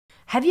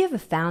Have you ever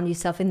found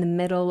yourself in the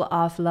middle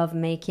of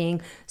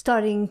lovemaking,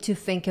 starting to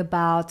think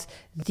about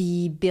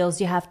the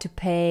bills you have to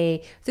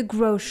pay, the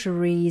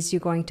groceries you're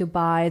going to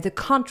buy, the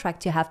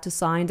contract you have to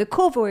sign, the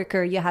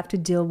coworker you have to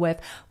deal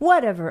with,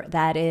 whatever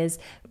that is,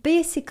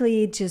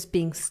 basically just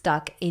being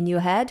stuck in your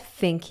head,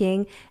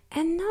 thinking,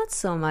 and not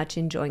so much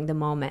enjoying the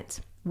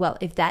moment? Well,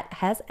 if that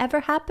has ever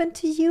happened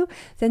to you,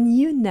 then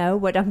you know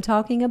what I'm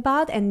talking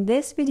about, and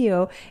this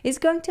video is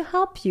going to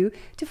help you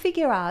to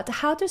figure out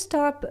how to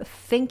stop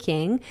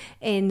thinking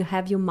and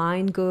have your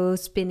mind go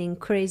spinning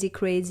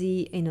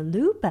crazy in a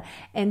loop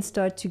and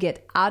start to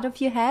get out of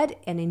your head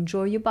and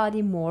enjoy your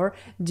body more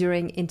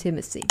during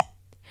intimacy.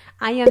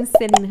 I am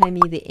Céline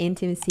Remy, the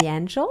Intimacy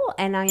Angel,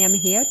 and I am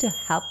here to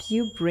help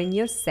you bring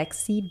your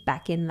sexy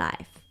back in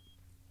life.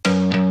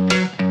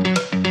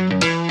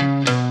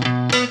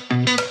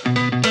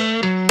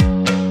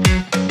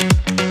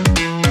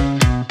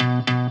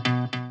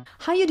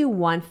 How you do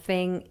one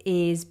thing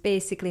is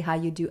basically how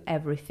you do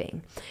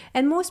everything.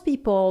 And most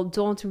people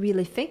don't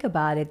really think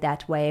about it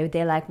that way.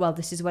 They're like, well,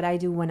 this is what I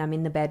do when I'm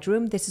in the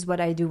bedroom. This is what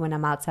I do when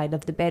I'm outside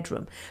of the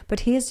bedroom.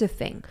 But here's the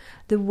thing.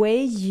 The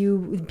way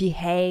you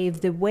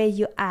behave, the way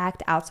you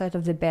act outside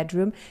of the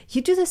bedroom,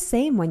 you do the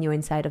same when you're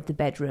inside of the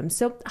bedroom.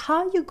 So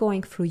how are you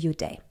going through your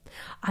day?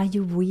 Are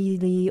you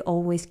really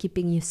always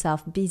keeping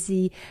yourself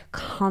busy,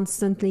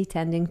 constantly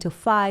tending to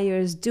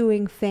fires,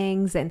 doing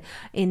things and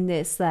in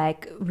this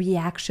like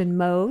reaction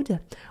mode?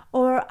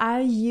 Or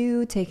are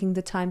you taking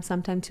the time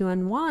sometimes to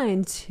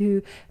unwind,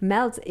 to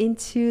melt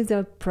into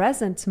the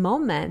present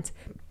moment,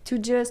 to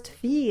just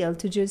feel,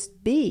 to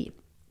just be?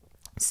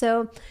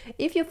 So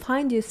if you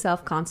find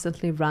yourself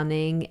constantly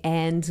running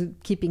and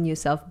keeping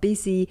yourself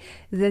busy,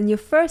 then your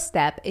first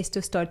step is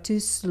to start to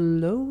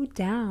slow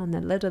down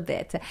a little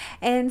bit.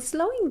 And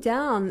slowing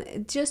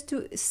down just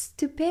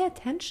to pay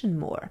attention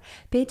more.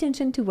 Pay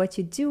attention to what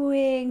you're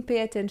doing,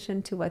 pay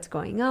attention to what's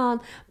going on,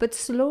 but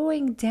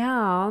slowing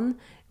down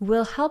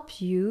will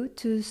help you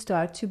to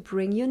start to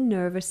bring your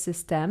nervous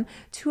system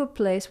to a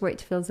place where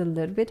it feels a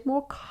little bit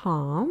more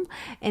calm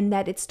and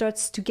that it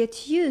starts to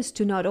get used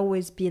to not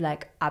always be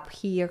like up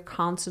here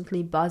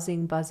constantly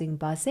buzzing,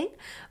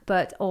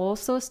 but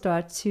also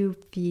start to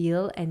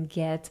feel and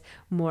get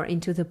more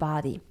into the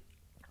body.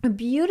 A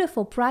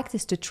beautiful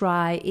practice to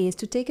try is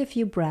to take a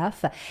few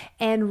breaths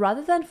and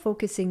rather than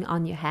focusing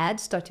on your head,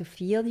 start to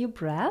feel your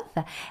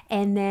breath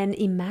and then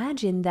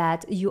imagine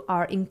that you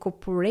are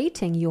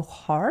incorporating your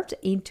heart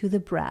into the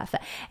breath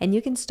and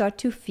you can start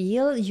to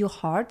feel your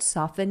heart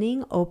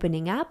softening,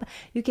 opening up.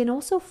 You can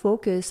also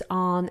focus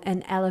on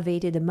an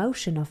elevated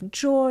emotion of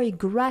joy,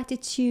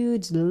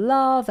 gratitude,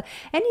 love,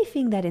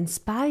 anything that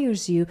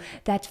inspires you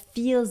that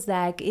feels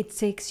like it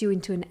takes you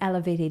into an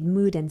elevated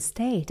mood and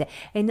state.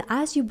 And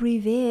as you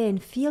breathe in,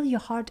 feel your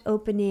heart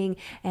opening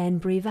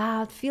and breathe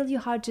out. Feel your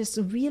heart just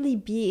really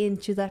be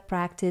into that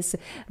practice,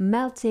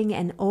 melting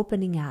and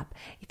opening up.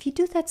 If you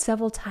do that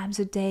several times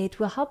a day, it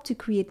will help to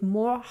create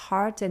more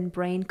heart and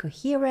brain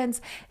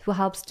coherence. It will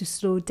help to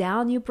slow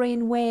down your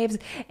brain waves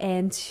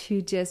and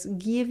to just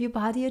give your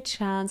body a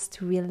chance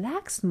to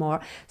relax more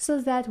so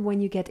that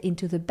when you get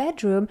into the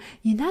bedroom,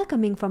 you're not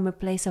coming from a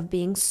place of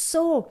being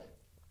so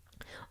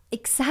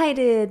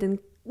excited and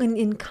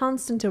in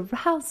constant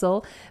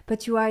arousal,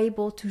 but you are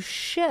able to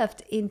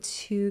shift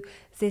into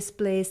this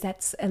place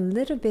that's a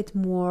little bit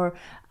more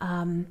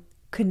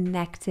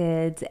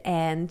connected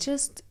and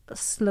just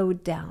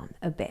slowed down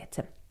a bit.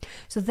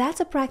 So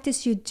that's a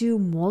practice you do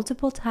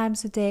multiple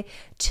times a day,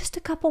 just a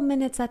couple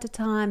minutes at a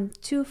time,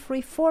 2, 3,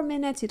 4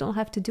 minutes. You don't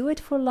have to do it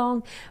for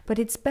long, but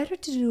it's better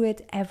to do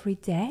it every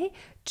day,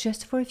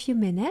 just for a few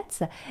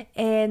minutes,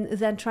 and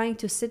then trying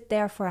to sit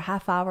there for a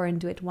half hour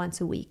and do it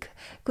once a week.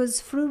 Because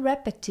through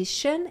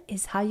repetition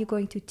is how you're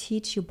going to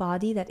teach your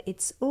body that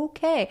it's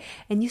okay.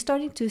 And you're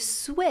starting to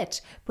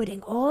switch,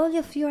 putting all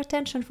of your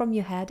attention from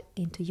your head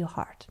into your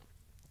heart.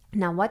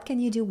 Now, what can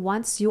you do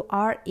once you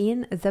are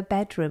in the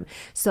bedroom?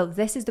 So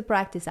this is the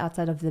practice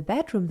outside of the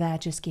bedroom that I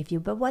just gave you,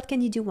 but what can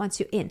you do once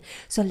you're in?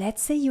 So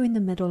let's say you're in the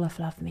middle of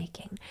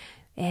lovemaking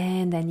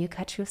and then you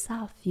catch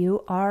yourself.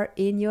 You are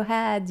in your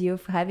head, you're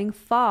having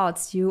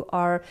thoughts, you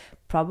are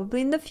probably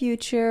in the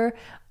future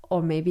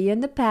or maybe in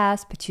the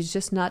past, but you're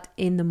just not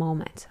in the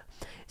moment.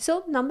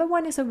 So number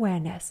one is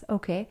awareness.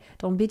 Okay,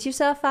 don't beat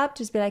yourself up.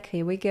 Just be like,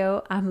 here we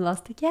go, I'm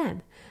lost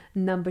again.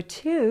 Number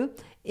two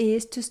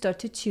is to start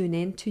to tune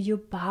in to your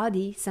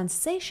body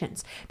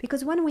sensations.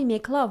 Because when we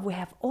make love, we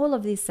have all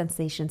of these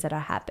sensations that are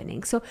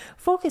happening. So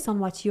focus on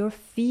what you're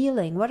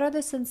feeling. What are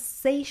the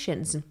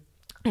sensations?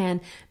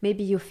 And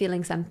maybe you're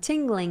feeling some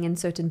tingling in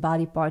certain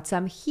body parts,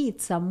 some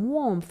heat, some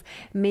warmth.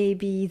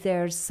 Maybe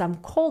there's some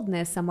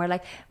coldness somewhere.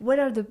 Like, what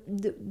are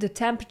the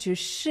temperature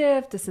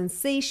shift, the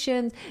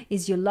sensations?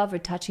 Is your lover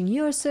touching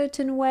you a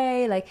certain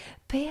way? Like,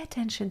 pay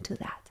attention to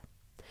that.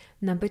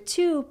 Number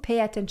two, pay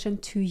attention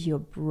to your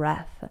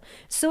breath.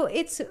 So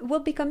it will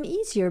become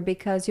easier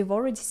because you've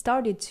already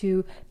started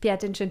to pay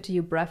attention to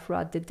your breath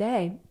throughout the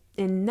day.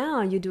 And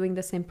now you're doing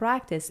the same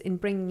practice in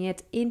bringing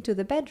it into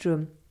the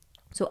bedroom.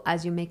 So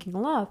as you're making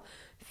love,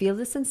 feel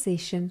the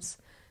sensations,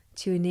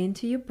 Tune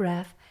into your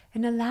breath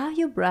and allow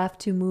your breath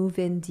to move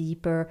in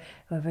deeper,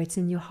 whether it's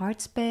in your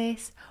heart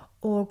space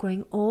or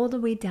going all the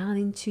way down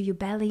into your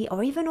belly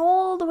or even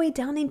all the way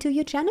down into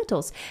your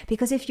genitals.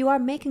 Because if you are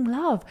making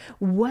love,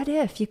 what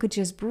if you could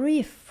just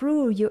breathe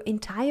through your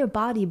entire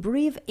body,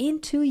 breathe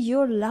into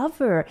your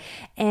lover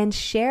and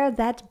share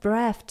that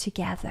breath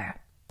together?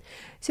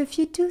 So if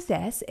you do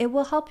this, it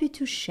will help you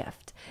to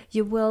shift.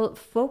 You will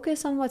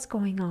focus on what's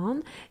going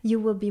on. You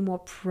will be more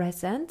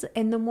present.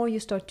 And the more you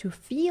start to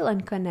feel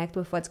and connect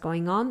with what's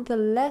going on, the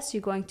less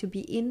you're going to be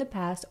in the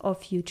past or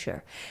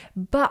future.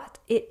 But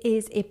it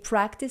is a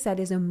practice that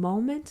is a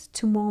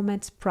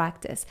moment-to-moment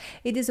practice.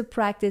 It is a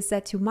practice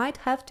that you might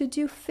have to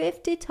do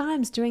 50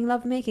 times during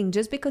lovemaking.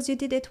 Just because you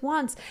did it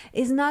once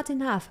is not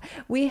enough.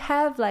 We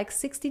have like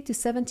 60 to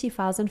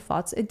 70,000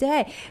 thoughts a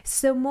day.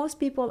 So most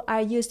people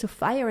are used to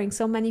firing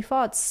so many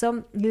thoughts.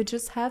 So you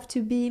just have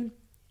to be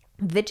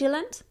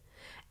vigilant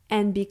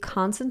and be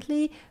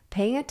constantly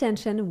paying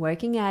attention,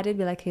 working at it,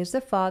 be like, here's the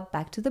thought,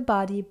 back to the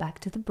body, back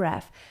to the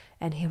breath,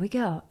 and here we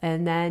go.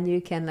 And then you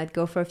can let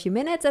go for a few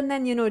minutes, and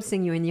then you're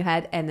noticing you in your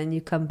head, and then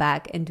you come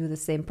back and do the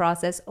same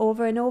process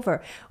over and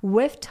over.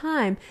 With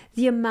time,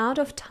 the amount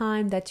of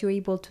time that you're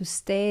able to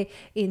stay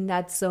in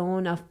that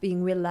zone of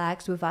being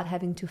relaxed without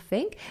having to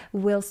think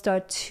will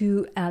start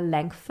to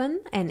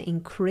lengthen and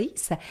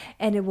increase,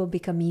 and it will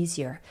become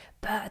easier.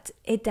 But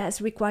it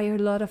does require a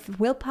lot of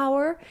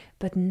willpower.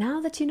 But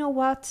now that you know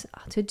what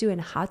to do and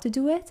how to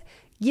do it,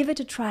 give it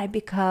a try,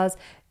 because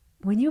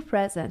when you're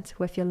present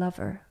with your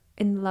lover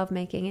in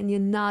lovemaking and you're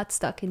not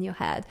stuck in your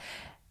head,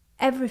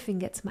 everything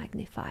gets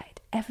magnified.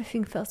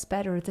 Everything feels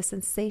better. The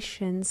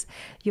sensations,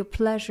 your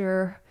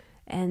pleasure,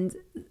 and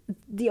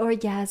the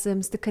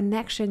orgasms, the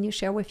connection you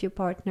share with your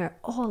partner,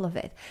 all of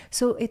it.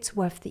 So it's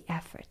worth the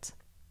effort.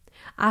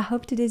 I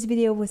hope today's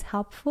video was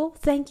helpful.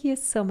 Thank you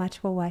so much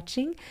for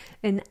watching,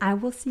 and I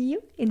will see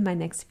you in my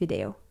next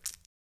video.